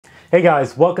Hey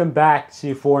guys, welcome back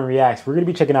to Foreign Reacts. We're going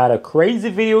to be checking out a crazy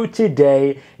video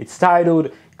today. It's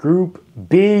titled Group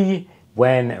B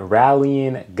When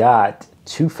Rallying Got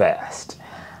Too Fast.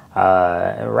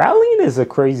 Rallying is a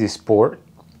crazy sport,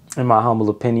 in my humble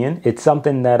opinion. It's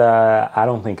something that I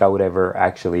don't think I would ever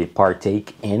actually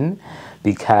partake in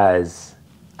because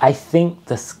I think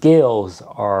the skills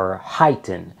are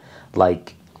heightened.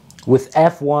 Like with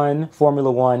F1,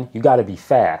 Formula One, you got to be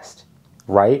fast,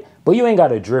 right? But you ain't got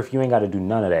to drift. You ain't got to do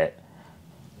none of that.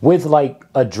 With like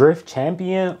a drift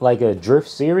champion, like a drift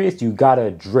series, you got to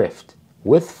drift.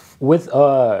 With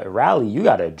rally, you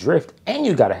got to drift and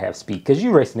you got to have speed because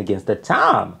you're racing against the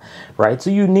time, right?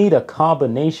 So you need a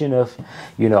combination of,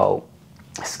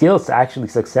 skills to actually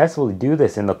successfully do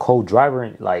this. In the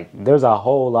co-driver, like there's a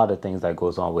whole lot of things that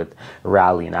goes on with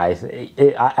rallying. I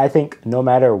think no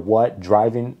matter what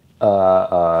driving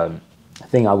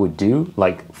thing I would do,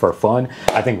 like for fun,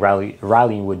 I think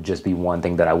rallying would just be one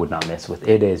thing that I would not mess with.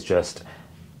 It is just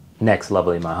next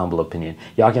level in my humble opinion.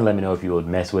 Y'all can let me know if you would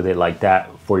mess with it like that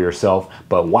for yourself,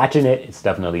 but watching it, it's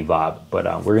definitely vibe. But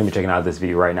we're gonna be checking out this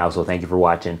video right now, so thank you for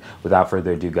watching. Without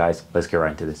further ado guys, let's get right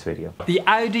into this video. The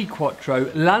Audi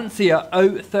Quattro, Lancia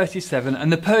 037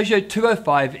 and the Peugeot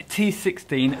 205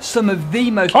 T16, some of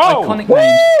the most iconic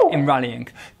names in rallying.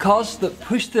 Cars that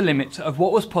pushed the limits of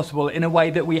what was possible in a way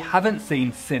that we haven't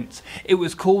seen since. It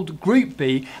was called Group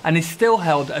B and is still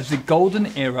held as the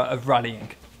golden era of rallying.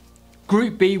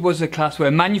 Group B was a class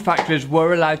where manufacturers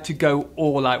were allowed to go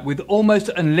all out with almost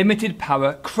unlimited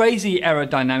power, crazy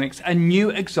aerodynamics and new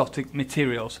exotic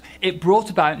materials. It brought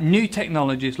about new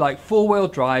technologies like four-wheel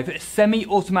drive,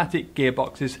 semi-automatic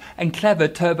gearboxes and clever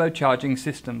turbocharging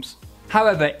systems.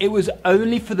 However, it was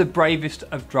only for the bravest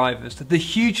of drivers. The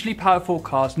hugely powerful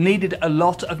cars needed a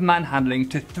lot of manhandling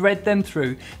to thread them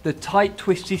through the tight,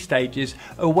 twisty stages,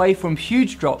 away from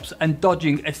huge drops and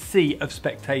dodging a sea of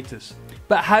spectators.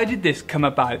 But how did this come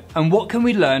about, and what can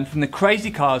we learn from the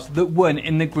crazy cars that won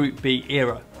in the Group B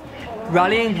era?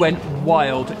 Rallying went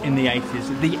wild in the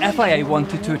 80s. The FIA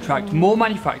wanted to attract more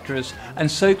manufacturers and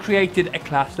so created a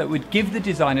class that would give the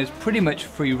designers pretty much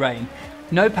free rein.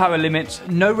 No power limits,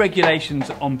 no regulations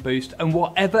on boost, and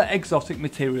whatever exotic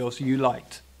materials you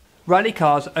liked. Rally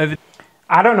cars over...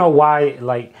 I don't know why,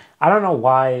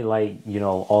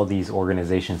 all these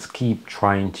organizations keep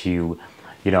trying to,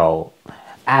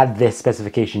 add this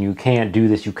specification. You can't do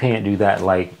this, you can't do that.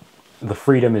 Like, the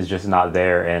freedom is just not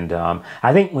there. And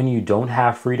I think when you don't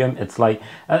have freedom, it's like,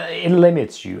 it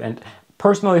limits you. And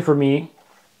personally for me,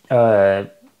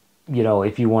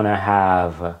 if you want to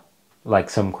have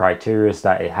like some criteria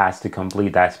that it has to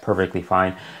complete, that's perfectly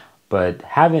fine. But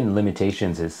having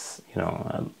limitations is,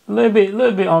 a little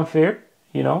bit unfair,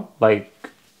 like,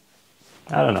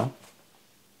 I don't know.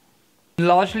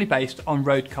 Largely based on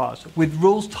road cars, with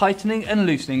rules tightening and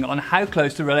loosening on how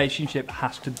close the relationship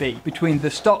has to be between the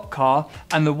stock car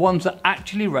and the ones that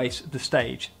actually race the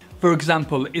stage. For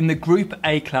example, in the Group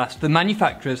A class, the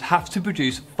manufacturers have to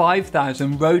produce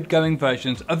 5,000 road-going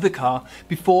versions of the car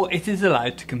before it is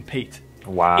allowed to compete.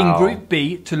 Wow. In Group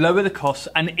B, to lower the costs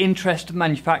and interest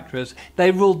manufacturers, they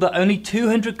ruled that only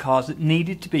 200 cars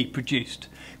needed to be produced.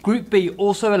 Group B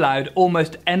also allowed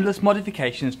almost endless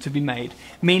modifications to be made,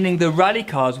 meaning the rally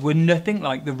cars were nothing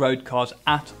like the road cars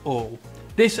at all.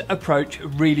 This approach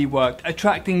really worked,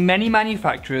 attracting many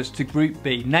manufacturers to Group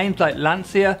B, names like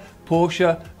Lancia,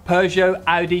 Porsche, Peugeot,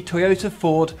 Audi, Toyota,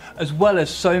 Ford, as well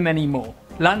as so many more.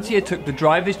 Lancia took the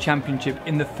Drivers' Championship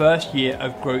in the first year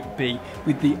of Group B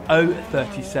with the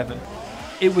 037.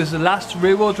 It was the last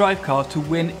rear-wheel drive car to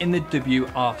win in the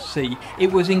WRC.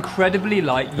 It was incredibly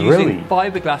light, using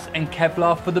fiberglass and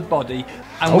Kevlar for the body,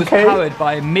 and was powered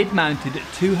by a mid-mounted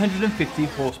 250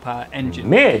 horsepower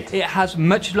engine. It has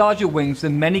much larger wings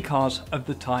than many cars of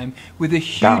the time, with a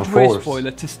huge rear spoiler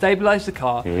to stabilize the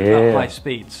car at high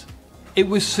speeds. It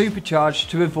was supercharged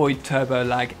to avoid turbo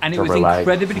lag, and it was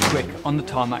incredibly quick on the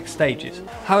tarmac stages.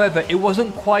 However, it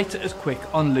wasn't quite as quick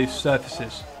on loose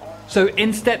surfaces. So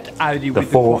in stepped Audi with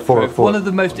the Quattro, one of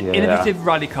the most innovative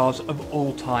rally cars of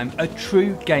all time, a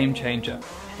true game changer.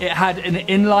 It had an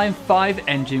inline 5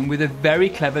 engine with a very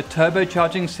clever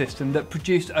turbocharging system that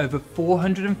produced over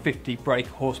 450 brake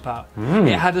horsepower.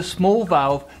 It had a small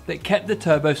valve that kept the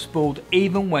turbo spooled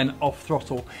even when off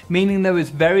throttle, meaning there was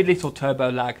very little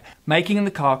turbo lag, making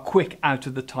the car quick out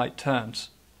of the tight turns.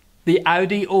 The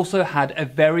Audi also had a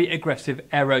very aggressive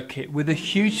aero kit with a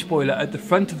huge spoiler at the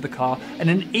front of the car and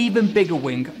an even bigger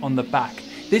wing on the back.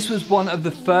 This was one of the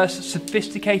first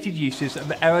sophisticated uses of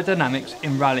aerodynamics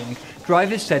in rallying.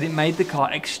 Drivers said it made the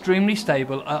car extremely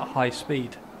stable at high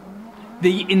speed.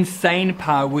 The insane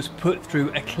power was put through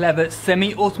a clever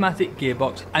semi-automatic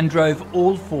gearbox and drove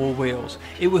all four wheels.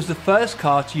 It was the first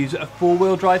car to use a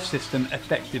four-wheel drive system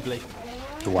effectively.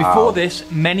 Wow. Before this,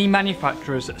 many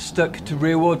manufacturers stuck to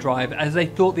rear-wheel drive as they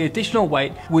thought the additional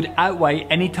weight would outweigh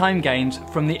any time gains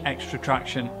from the extra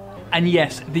traction. And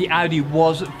yes, the Audi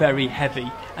was very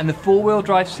heavy, and the four-wheel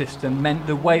drive system meant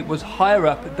the weight was higher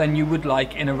up than you would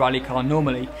like in a rally car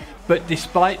normally. But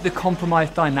despite the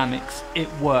compromised dynamics,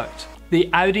 it worked. The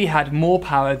Audi had more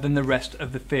power than the rest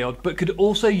of the field, but could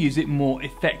also use it more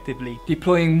effectively,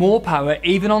 deploying more power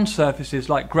even on surfaces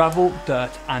like gravel,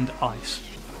 dirt and ice.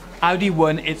 Audi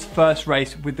won its first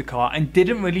race with the car and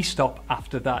didn't really stop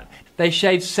after that. They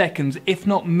shaved seconds, if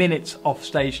not minutes, off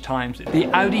stage times.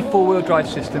 The Audi four-wheel drive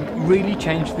system really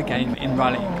changed the game in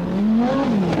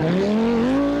rallying.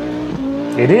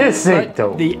 It is sick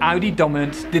though. The Audi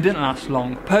dominance didn't last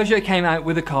long. Peugeot came out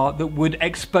with a car that would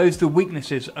expose the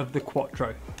weaknesses of the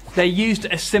Quattro. They used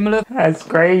a similar... That's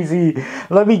crazy.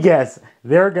 Let me guess.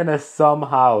 They're gonna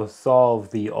somehow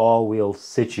solve the all-wheel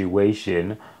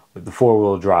situation with the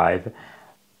four-wheel drive.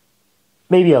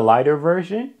 Maybe a lighter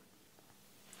version?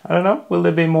 I don't know, with a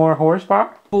little bit more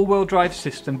horsepower? Four-wheel drive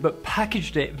system, but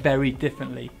packaged it very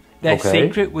differently. Their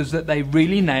secret was that they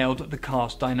really nailed the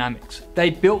car's dynamics.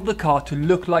 They built the car to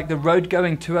look like the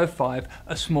road-going 205,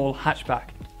 a small hatchback.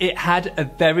 It had a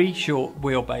very short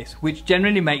wheelbase, which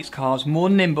generally makes cars more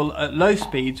nimble at low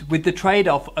speeds with the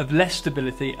trade-off of less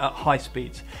stability at high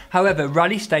speeds. However,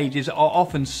 rally stages are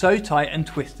often so tight and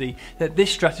twisty that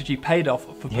this strategy paid off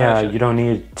for Peugeot. Yeah, you don't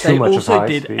need too much of high speed.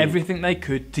 They also did everything they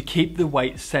could to keep the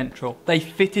weight central. They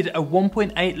fitted a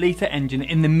 1.8 litre engine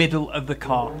in the middle of the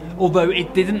car, although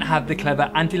it didn't have the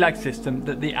clever anti-lag system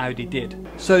that the Audi did.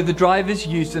 So the drivers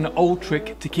used an old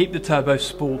trick to keep the turbo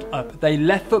spooled up. They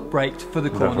left foot braked for the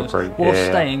corners while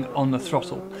staying on the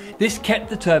throttle. This kept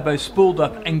the turbo spooled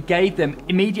up and gave them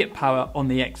immediate power on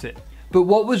the exit. But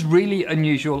what was really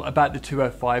unusual about the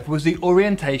 205 was the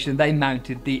orientation they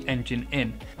mounted the engine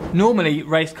in. Normally,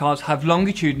 race cars have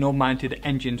longitudinal mounted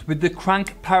engines with the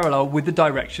crank parallel with the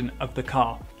direction of the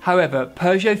car. However,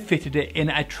 Peugeot fitted it in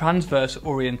a transverse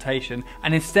orientation,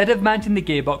 and instead of mounting the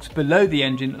gearbox below the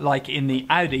engine like in the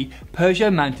Audi,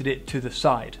 Peugeot mounted it to the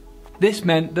side. This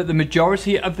meant that the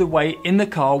majority of the weight in the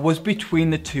car was between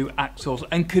the two axles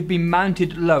and could be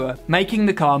mounted lower, making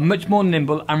the car much more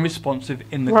nimble and responsive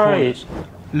in the corners.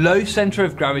 Low centre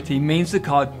of gravity means the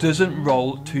car doesn't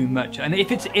roll too much, and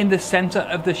if it's in the centre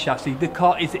of the chassis, the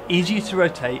car is easier to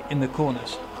rotate in the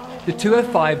corners. The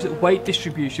 205's weight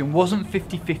distribution wasn't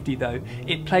 50-50 though,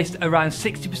 it placed around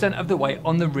 60% of the weight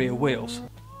on the rear wheels.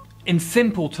 In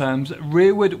simple terms,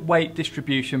 rearward weight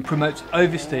distribution promotes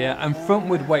oversteer and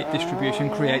frontward weight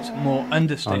distribution creates more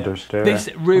understeer. This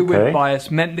rearward bias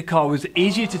meant the car was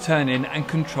easier to turn in and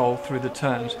control through the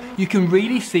turns. You can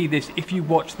really see this if you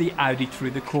watch the Audi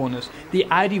through the corners. The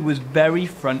Audi was very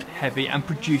front heavy and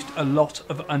produced a lot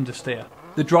of understeer.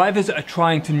 The drivers are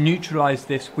trying to neutralise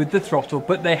this with the throttle,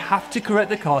 but they have to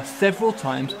correct the car several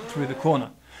times through the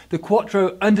corner. The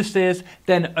Quattro understeers,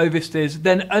 then oversteers,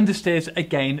 then understeers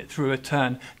again through a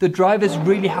turn. The drivers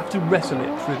really have to wrestle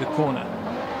it through the corner.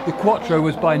 The Quattro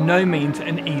was by no means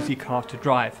an easy car to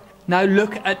drive. Now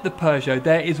look at the Peugeot,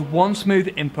 there is one smooth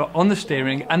input on the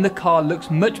steering and the car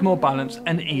looks much more balanced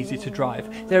and easy to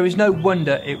drive. There is no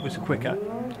wonder it was quicker.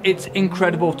 It's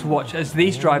incredible to watch as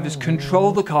these drivers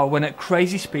control the car when at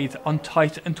crazy speeds on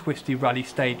tight and twisty rally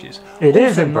stages. It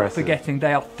is also, impressive. not forgetting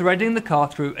they are threading the car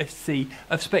through a sea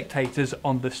of spectators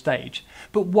on the stage.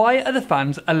 But why are the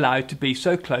fans allowed to be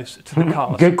so close to the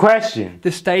cars? Good question.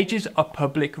 The stages are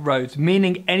public roads,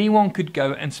 meaning anyone could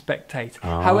go and spectate.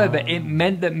 However, it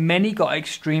meant that many got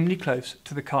extremely close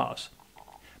to the cars.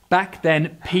 Back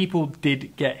then, people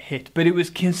did get hit, but it was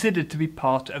considered to be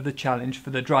part of the challenge for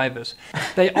the drivers.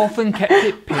 They often kept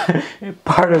it pitted.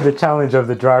 Part of the challenge of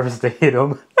the drivers to hit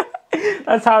them.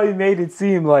 That's how he made it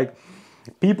seem like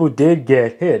people did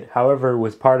get hit. However, it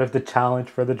was part of the challenge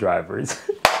for the drivers.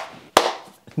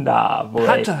 Nah, boy.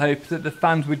 Had to hope that the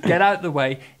fans would get out the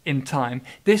way in time.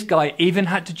 This guy even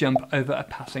had to jump over a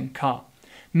passing car.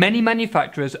 Many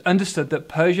manufacturers understood that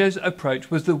Peugeot's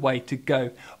approach was the way to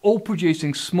go, all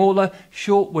producing smaller,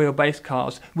 short wheelbase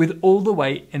cars with all the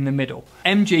weight in the middle.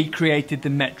 MG created the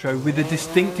Metro with a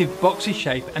distinctive boxy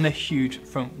shape and a huge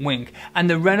front wing, and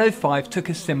the Renault 5 took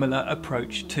a similar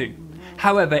approach too.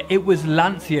 However, it was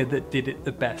Lancia that did it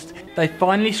the best. They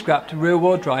finally scrapped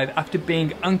rear-wheel drive after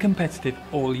being uncompetitive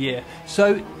all year,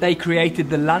 so they created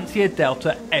the Lancia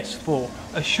Delta S4,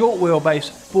 a short wheelbase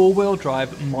four-wheel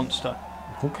drive monster.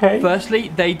 Okay. Firstly,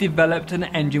 they developed an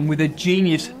engine with a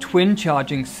genius twin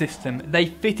charging system. They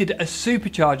fitted a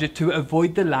supercharger to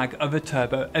avoid the lag of a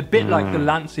turbo, a bit like the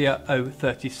Lancia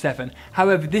 037.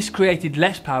 However, this created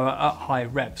less power at high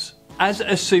revs. As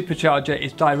a supercharger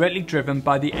is directly driven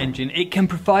by the engine, it can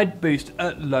provide boost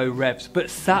at low revs, but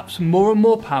saps more and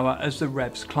more power as the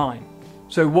revs climb.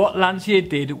 So what Lancia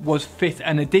did was fit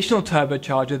an additional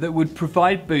turbocharger that would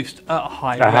provide boost at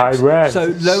high revs. So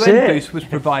low-end boost was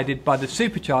provided by the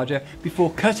supercharger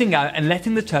before cutting out and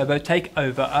letting the turbo take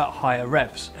over at higher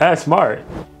revs. That's smart.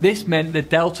 This meant the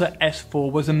Delta S4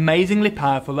 was amazingly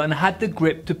powerful and had the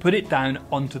grip to put it down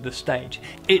onto the stage.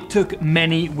 It took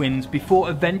many wins before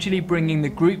eventually bringing the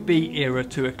Group B era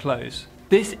to a close.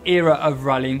 This era of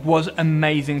rallying was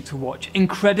amazing to watch.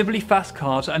 Incredibly fast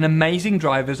cars and amazing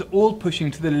drivers all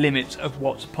pushing to the limits of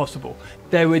what's possible.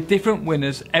 There were different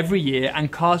winners every year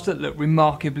and cars that looked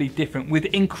remarkably different with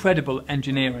incredible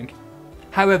engineering.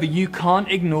 However, you can't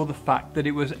ignore the fact that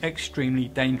it was extremely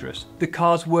dangerous. The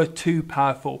cars were too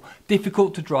powerful,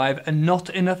 difficult to drive, and not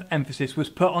enough emphasis was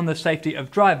put on the safety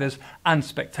of drivers and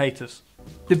spectators.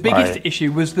 The biggest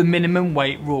issue was the minimum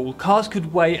weight rule. Cars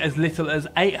could weigh as little as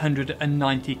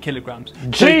 890 kilograms.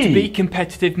 So to be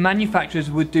competitive, manufacturers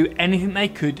would do anything they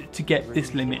could to get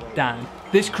this limit down.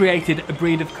 This created a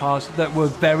breed of cars that were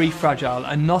very fragile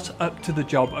and not up to the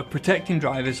job of protecting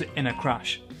drivers in a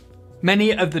crash.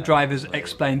 Many of the drivers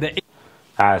explained that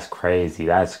That's crazy,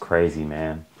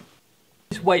 man.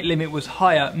 If this weight limit was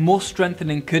higher, more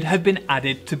strengthening could have been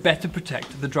added to better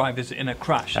protect the drivers in a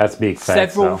crash. That's big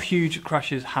facts. Several huge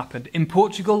crashes happened. In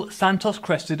Portugal, Santos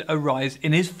crested a rise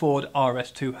in his Ford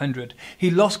RS200.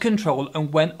 He lost control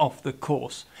and went off the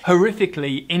course,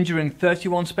 horrifically injuring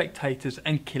 31 spectators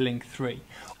and killing 3.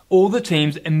 All the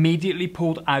teams immediately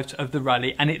pulled out of the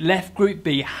rally and it left Group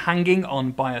B hanging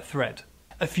on by a thread.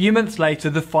 A few months later,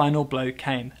 the final blow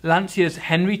came. Lancia's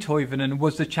Henri Toivonen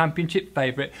was the championship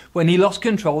favourite when he lost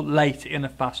control late in a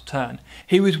fast turn.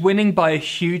 He was winning by a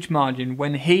huge margin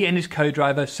when he and his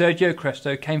co-driver Sergio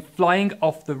Cresto came flying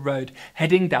off the road,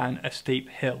 heading down a steep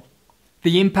hill.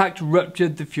 The impact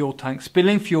ruptured the fuel tank,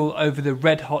 spilling fuel over the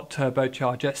red-hot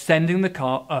turbocharger, sending the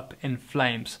car up in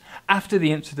flames. After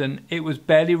the incident, it was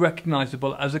barely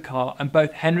recognisable as a car and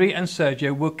both Henri and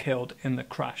Sergio were killed in the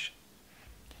crash.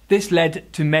 This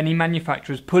led to many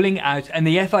manufacturers pulling out and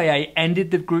the FIA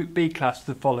ended the Group B class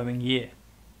the following year.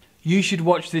 You should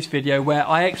watch this video where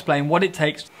I explain what it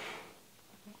takes.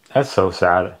 That's so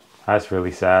sad. That's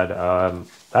really sad.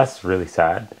 That's really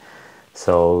sad.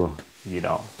 So, you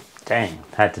know, dang,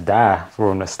 had to die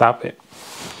for him to stop it.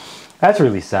 That's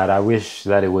really sad. I wish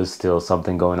that it was still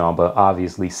something going on, but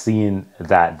obviously seeing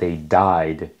that they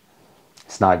died,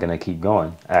 it's not going to keep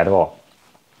going at all.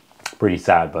 Pretty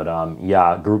sad, but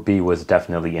yeah, Group B was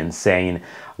definitely insane.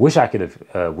 Wish I could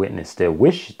have witnessed it.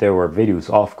 Wish there were videos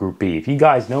off Group B. If you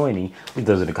guys know any, leave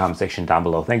those in the comment section down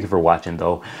below. Thank you for watching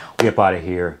though. We up out of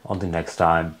here. Until next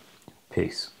time,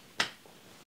 peace.